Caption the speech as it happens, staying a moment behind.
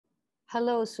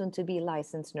Hello, soon-to-be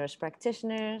licensed nurse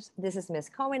practitioners. This is Ms.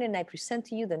 Cohen, and I present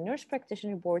to you the Nurse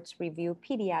Practitioner Board's Review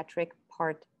Pediatric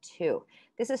Part II.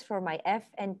 This is for my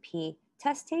FNP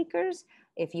test takers.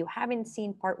 If you haven't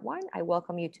seen Part 1, I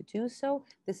welcome you to do so.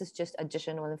 This is just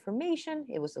additional information.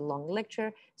 It was a long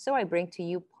lecture, so I bring to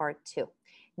you Part 2.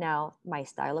 Now, my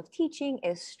style of teaching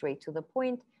is straight to the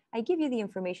point. I give you the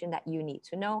information that you need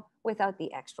to know without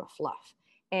the extra fluff.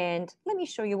 And let me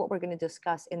show you what we're going to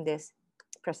discuss in this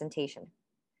presentation.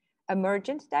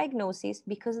 Emergent diagnoses,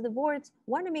 because the boards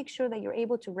want to make sure that you're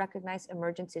able to recognize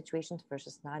emergent situations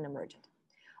versus non-emergent.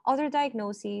 Other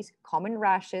diagnoses, common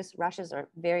rashes. Rashes are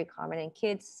very common in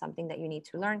kids, something that you need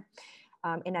to learn.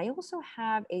 And I also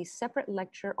have a separate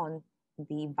lecture on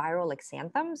the viral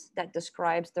exanthems that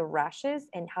describes the rashes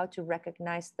and how to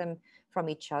recognize them from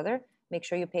each other. Make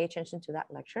sure you pay attention to that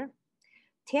lecture.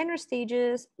 Tanner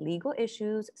stages, legal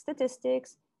issues,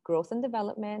 statistics, growth and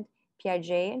development,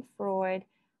 Piaget and Freud,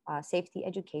 safety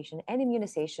education, and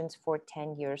immunizations for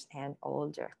 10 years and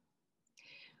older.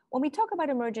 When we talk about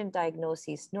emergent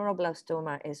diagnoses,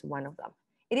 neuroblastoma is one of them.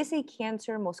 It is a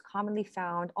cancer most commonly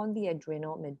found on the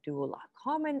adrenal medulla,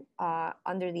 common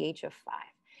under the age of 5.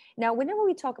 Now, whenever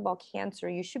we talk about cancer,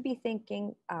 you should be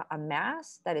thinking a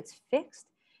mass that it's fixed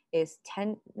is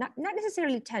not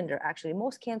necessarily tender, actually.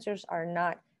 Most cancers are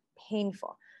not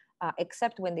painful.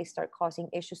 Except when they start causing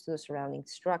issues to the surrounding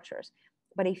structures.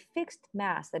 But a fixed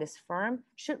mass that is firm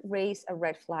should raise a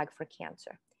red flag for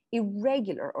cancer.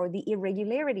 Irregular, or the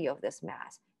irregularity of this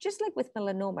mass, just like with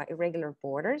melanoma, irregular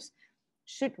borders,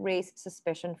 should raise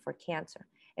suspicion for cancer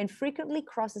and frequently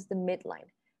crosses the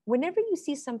midline. Whenever you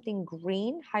see something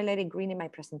green, highlighted green in my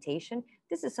presentation,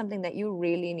 this is something that you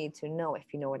really need to know,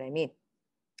 if you know what I mean.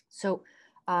 So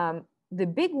the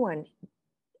big one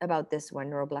about this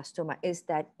one, neuroblastoma, is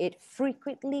that it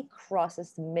frequently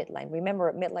crosses the midline.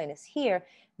 Remember, midline is here.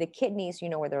 The kidneys, you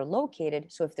know where they're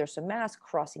located. So if there's a mass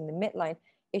crossing the midline,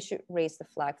 it should raise the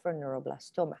flag for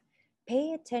neuroblastoma.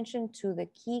 Pay attention to the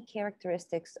key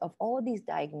characteristics of all these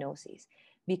diagnoses,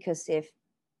 because if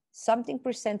something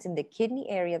presents in the kidney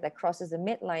area that crosses the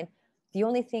midline, the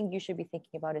only thing you should be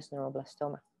thinking about is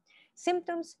neuroblastoma.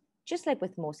 Symptoms, just like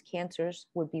with most cancers,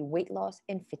 would be weight loss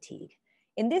and fatigue.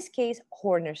 In this case,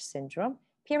 Horner syndrome,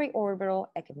 periorbital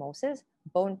ecchymosis,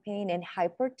 bone pain, and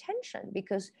hypertension,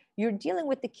 because you're dealing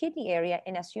with the kidney area.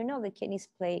 And as you know, the kidneys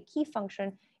play a key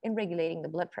function in regulating the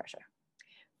blood pressure.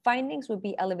 Findings would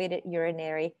be elevated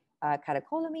urinary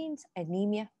catecholamines,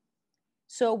 anemia.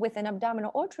 So with an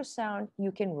abdominal ultrasound,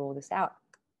 you can rule this out.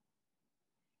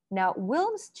 Now,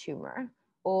 Wilms tumor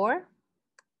or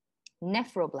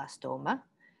nephroblastoma.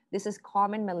 This is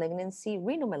common malignancy,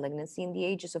 renal malignancy in the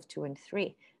ages of 2 and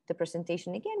 3. The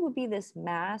presentation again would be this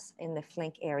mass in the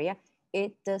flank area.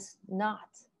 It does not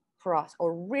cross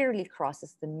or rarely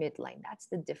crosses the midline. That's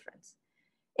the difference.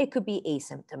 It could be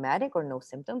asymptomatic or no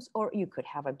symptoms, or you could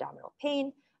have abdominal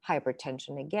pain,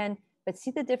 hypertension again. But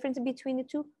see the difference between the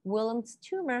two? Wilms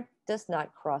tumor does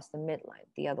not cross the midline.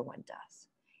 The other one does.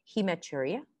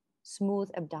 Hematuria,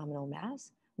 smooth abdominal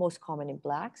mass, most common in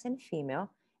blacks and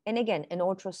female. And again, an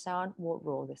ultrasound will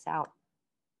rule this out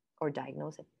or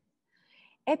diagnose it.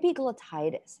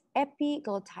 Epiglottitis.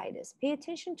 Epiglottitis. Pay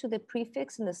attention to the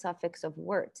prefix and the suffix of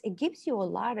words. It gives you a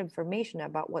lot of information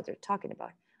about what they're talking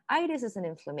about. Itis is an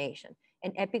inflammation,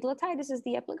 and epiglottitis is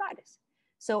the epiglottis.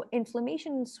 So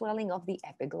inflammation and swelling of the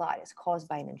epiglottis caused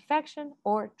by an infection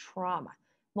or trauma,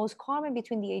 most common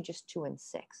between the ages 2 and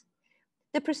 6.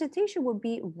 The presentation will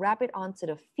be rapid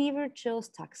onset of fever, chills,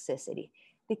 toxicity.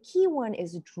 The key one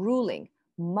is drooling,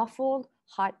 muffled,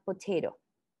 hot potato.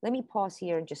 Let me pause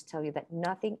here and just tell you that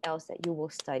nothing else that you will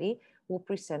study will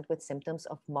present with symptoms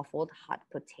of muffled, hot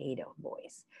potato,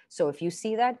 boys. So if you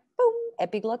see that, boom,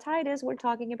 epiglottitis we're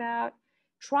talking about.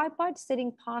 Tripod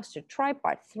sitting posture,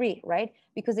 tripod 3, right?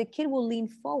 Because the kid will lean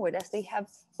forward as they have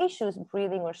issues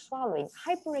breathing or swallowing.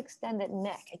 Hyperextended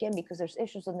neck, again, because there's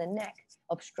issues on the neck,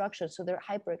 obstruction, so they're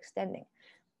hyperextending.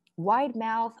 Wide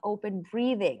mouth, open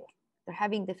breathing. They're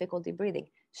having difficulty breathing.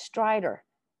 Stridor,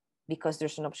 because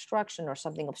there's an obstruction or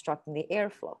something obstructing the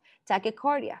airflow.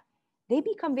 Tachycardia, they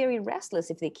become very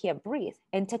restless if they can't breathe.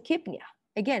 And tachypnea,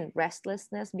 again,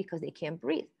 restlessness because they can't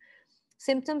breathe.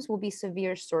 Symptoms will be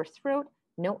severe sore throat,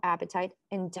 no appetite,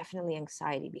 and definitely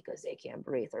anxiety because they can't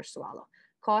breathe or swallow.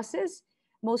 Causes,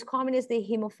 most common is the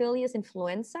Haemophilus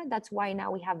influenza. That's why now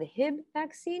we have the Hib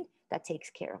vaccine that takes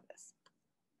care of this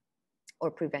or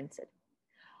prevents it.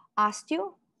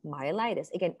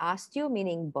 Osteomyelitis. Again, osteo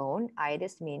meaning bone,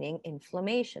 itis meaning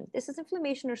inflammation. This is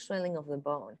inflammation or swelling of the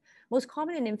bone. Most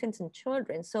common in infants and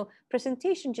children. So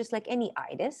presentation, just like any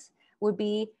itis, would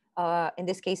be, in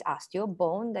this case, osteo,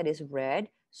 bone that is red,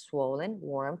 swollen,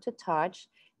 warm to touch,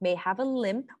 may have a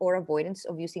limp or avoidance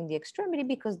of using the extremity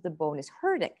because the bone is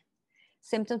hurting.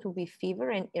 Symptoms will be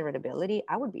fever and irritability.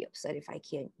 I would be upset if I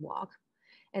can't walk.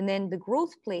 And then the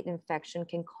growth plate infection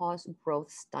can cause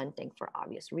growth stunting for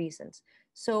obvious reasons.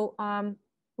 So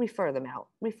refer them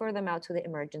out to the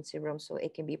emergency room so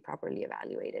it can be properly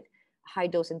evaluated. High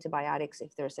dose antibiotics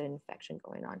if there's an infection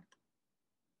going on.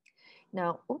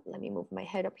 Now, let me move my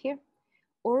head up here.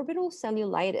 Orbital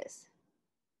cellulitis,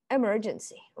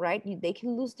 emergency, right? They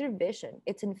can lose their vision.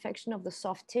 It's infection of the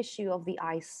soft tissue of the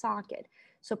eye socket.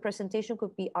 So presentation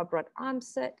could be abrupt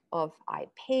onset of eye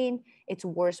pain. It's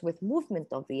worse with movement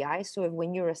of the eye. So if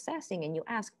when you're assessing and you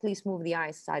ask, please move the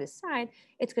eye side to side,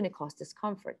 it's going to cause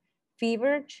discomfort.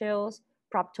 Fever, chills,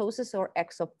 proptosis or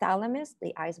exophthalmos,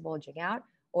 the eyes bulging out,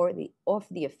 or the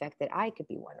affected eye, could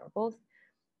be one or both.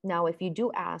 Now, if you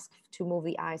do ask to move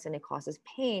the eyes and it causes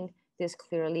pain, this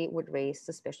clearly would raise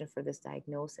suspicion for this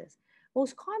diagnosis.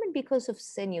 Most common because of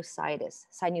sinusitis.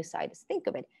 Sinusitis, think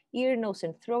of it, ear, nose,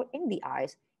 and throat in the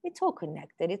eyes. It's all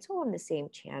connected. It's all in the same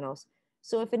channels.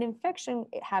 So if an infection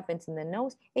happens in the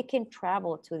nose, it can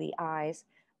travel to the eyes,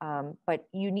 but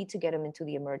you need to get them into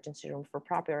the emergency room for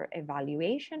proper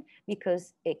evaluation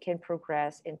because it can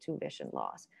progress into vision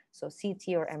loss. So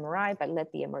CT or MRI, but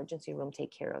let the emergency room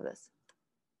take care of this.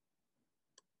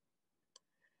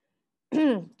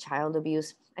 Child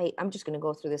abuse. I'm just going to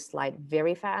go through this slide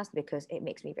very fast because it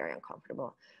makes me very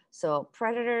uncomfortable. So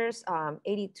predators,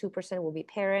 82% will be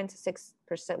parents,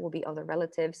 6% will be other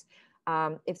relatives.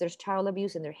 If there's child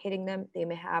abuse and they're hitting them, they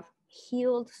may have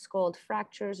healed scald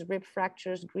fractures, rib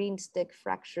fractures, green stick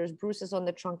fractures, bruises on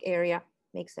the trunk area.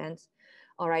 Makes sense.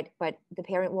 All right, but the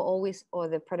parent will always, or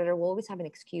the predator will always have an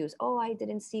excuse. Oh, I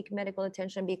didn't seek medical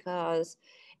attention because,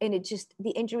 and it just, the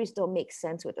injuries don't make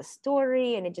sense with the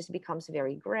story and it just becomes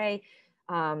very gray.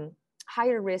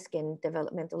 Higher risk in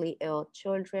developmentally ill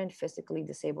children, physically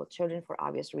disabled children for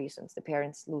obvious reasons. The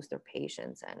parents lose their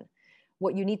patience, and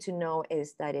what you need to know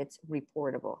is that it's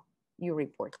reportable. You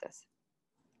report this.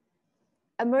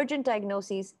 Emergent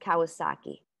diagnoses,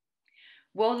 Kawasaki.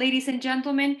 Well, ladies and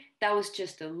gentlemen, that was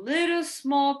just a little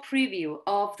small preview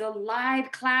of the live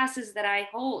classes that I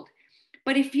hold.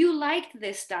 But if you liked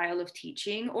this style of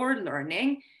teaching or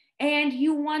learning and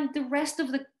you want the rest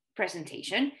of the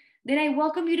presentation, then I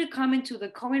welcome you to come into the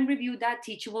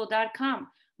cohenreview.teachable.com,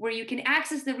 where you can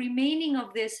access the remaining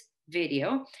of this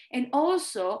video. And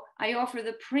also, I offer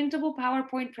the printable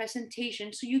PowerPoint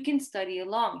presentation so you can study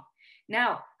along.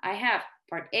 Now, I have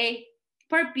Part A,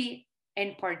 Part B,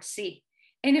 and Part C.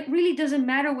 And it really doesn't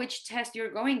matter which test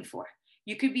you're going for.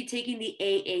 You could be taking the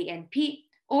AANP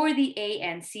or the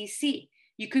ANCC.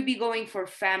 You could be going for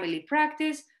family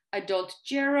practice, adult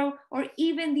gero, or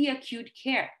even the acute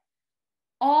care.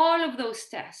 All of those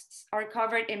tests are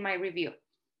covered in my review.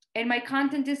 And my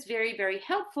content is very, very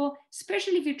helpful,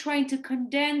 especially if you're trying to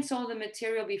condense all the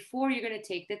material before you're going to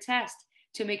take the test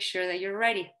to make sure that you're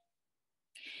ready.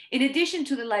 In addition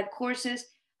to the live courses,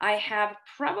 I have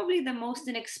probably the most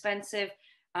inexpensive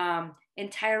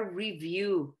entire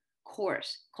review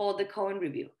course called the Cohen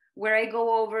Review, where I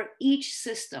go over each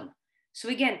system. So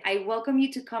again, I welcome you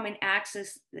to come and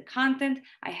access the content.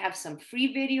 I have some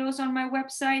free videos on my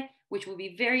website, which will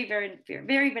be very, very,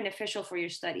 very beneficial for your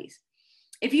studies.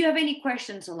 If you have any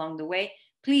questions along the way,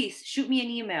 please shoot me an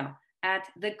email at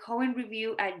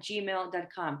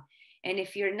thecohenreview@gmail.com. And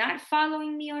if you're not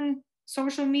following me on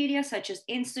social media, such as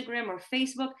Instagram or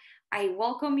Facebook, I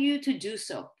welcome you to do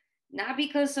so. Not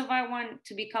because of I want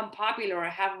to become popular or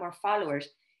have more followers.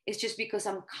 It's just because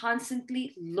I'm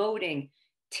constantly loading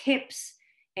tips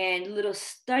and little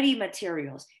study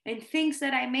materials and things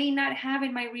that I may not have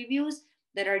in my reviews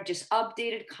that are just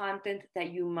updated content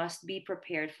that you must be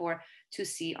prepared for to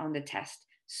see on the test.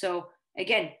 So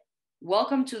again,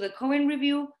 welcome to the Cohen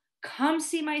Review. Come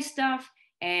see my stuff,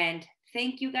 and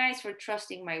thank you guys for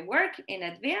trusting my work in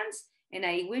advance. And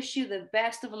I wish you the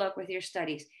best of luck with your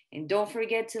studies. And don't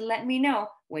forget to let me know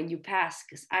when you pass,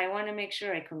 because I want to make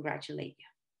sure I congratulate you.